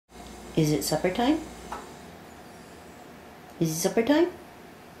Is it supper time? Is it supper time?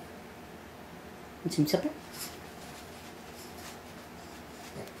 Want some supper?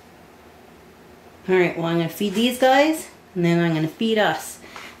 Alright, well I'm going to feed these guys, and then I'm going to feed us.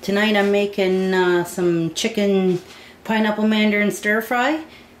 Tonight I'm making some chicken pineapple mandarin stir fry.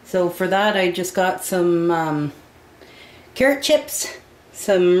 So for that I just got some carrot chips,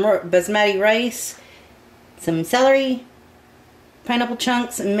 some basmati rice, some celery, pineapple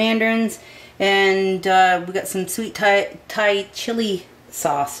chunks and mandarins, and we got some sweet Thai chili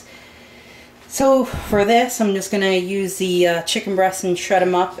sauce. So for this I'm just going to use the chicken breasts and shred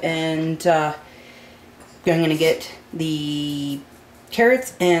them up, and I'm going to get the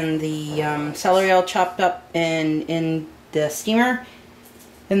carrots and the celery all chopped up and in the steamer,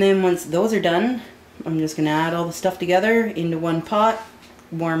 and then once those are done I'm just going to add all the stuff together into one pot,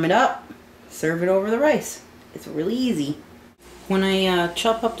 warm it up, serve it over the rice. It's really easy. When I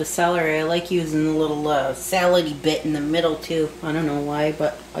chop up the celery, I like using the little salady bit in the middle too. I don't know why,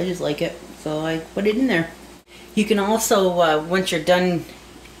 but I just like it, so I put it in there. You can also, once you're done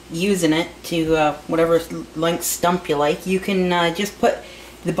using it to whatever length stump you like, you can just put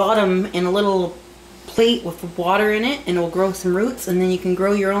the bottom in a little plate with water in it, and it'll grow some roots, and then you can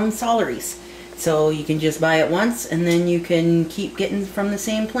grow your own celeries. So you can just buy it once, and then you can keep getting from the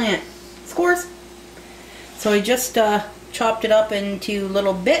same plant. Scores! So I just chopped it up into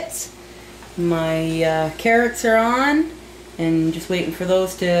little bits. My carrots are on, and just waiting for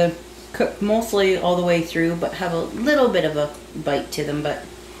those to cook mostly all the way through, but have a little bit of a bite to them. But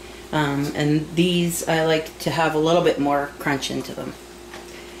and these I like to have a little bit more crunch into them.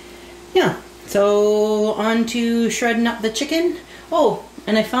 Yeah, so on to shredding up the chicken. Oh,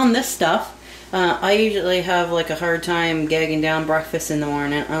 and I found this stuff. I usually have like a hard time gagging down breakfast in the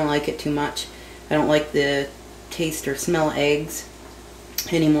morning. I don't like it too much. I don't like the taste or smell of eggs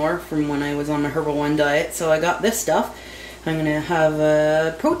anymore from when I was on my Herbal One diet. So I got this stuff. I'm going to have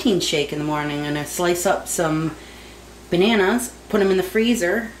a protein shake in the morning. I'm going to slice up some bananas, put them in the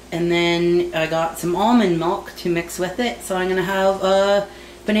freezer, and then I got some almond milk to mix with it. So I'm going to have a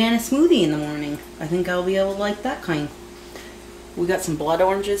banana smoothie in the morning. I think I'll be able to like that kind. We got some blood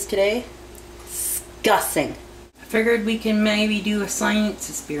oranges today. Disgusting. I figured we can maybe do a science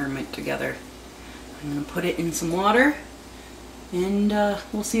experiment together. I'm going to put it in some water, and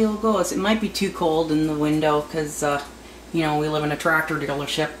we'll see how it goes. It might be too cold in the window because, you know, we live in a tractor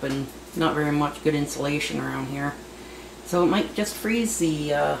dealership and not very much good insulation around here. So it might just freeze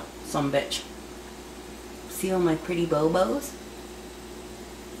the sumbitch. See all my pretty bobos?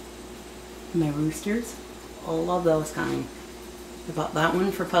 My roosters? I love those kind. I bought that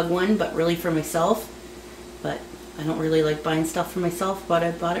one for Pug One, but really for myself. But I don't really like buying stuff for myself, but I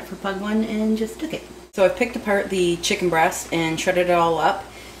bought it for Pug One and just took it. So I picked apart the chicken breast and shredded it all up,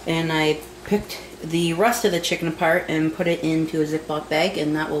 and I picked the rest of the chicken apart and put it into a Ziploc bag,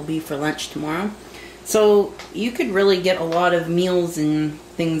 and that will be for lunch tomorrow. So you could really get a lot of meals and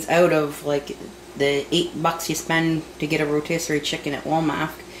things out of like the $8 you spend to get a rotisserie chicken at Walmart.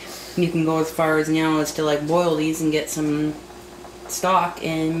 You can go as far as now as to like boil these and get some stock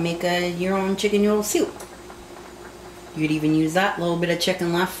and make your own chicken noodle soup. You could even use that little bit of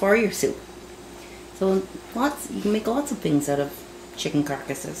chicken left for your soup. So you can make lots of things out of chicken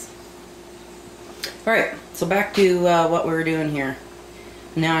carcasses. Alright, so back to what we were doing here.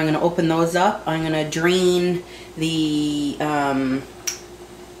 Now I'm going to open those up. I'm going to drain the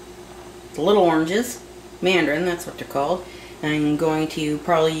little oranges, mandarin, that's what they're called. I'm going to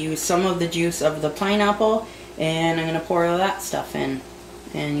probably use some of the juice of the pineapple, and I'm going to pour all that stuff in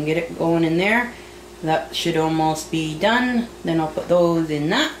and get it going in there. That should almost be done. Then I'll put those in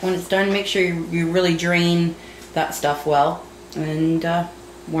that. When it's done, make sure you really drain that stuff well, and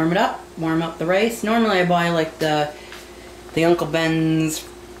warm it up. Warm up the rice. Normally I buy like the Uncle Ben's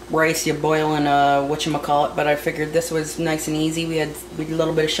rice you boil in a whatchamacallit, but I figured this was nice and easy. We had a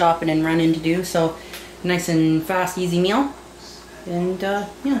little bit of shopping and running to do, so nice and fast, easy meal. And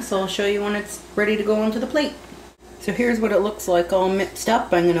yeah, so I'll show you when it's ready to go onto the plate. So here's what it looks like all mixed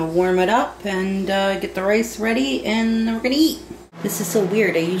up. I'm going to warm it up and get the rice ready, and then we're going to eat. This is so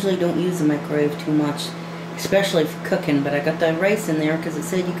weird. I usually don't use the microwave too much, especially for cooking, but I got the rice in there because it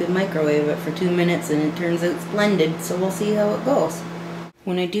said you could microwave it for 2 minutes, and it turns out splendid, so we'll see how it goes.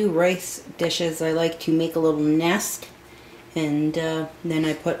 When I do rice dishes, I like to make a little nest, and then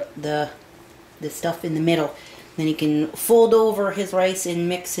I put the stuff in the middle. Then he can fold over his rice and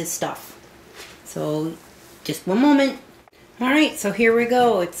mix his stuff. So just one moment. Alright, so here we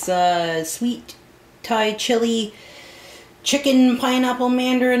go. It's sweet Thai chili chicken pineapple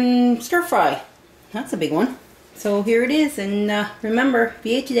mandarin stir fry. That's a big one. So here it is, and remember, if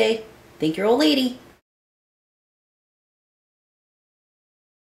you ate today, Thank your old lady.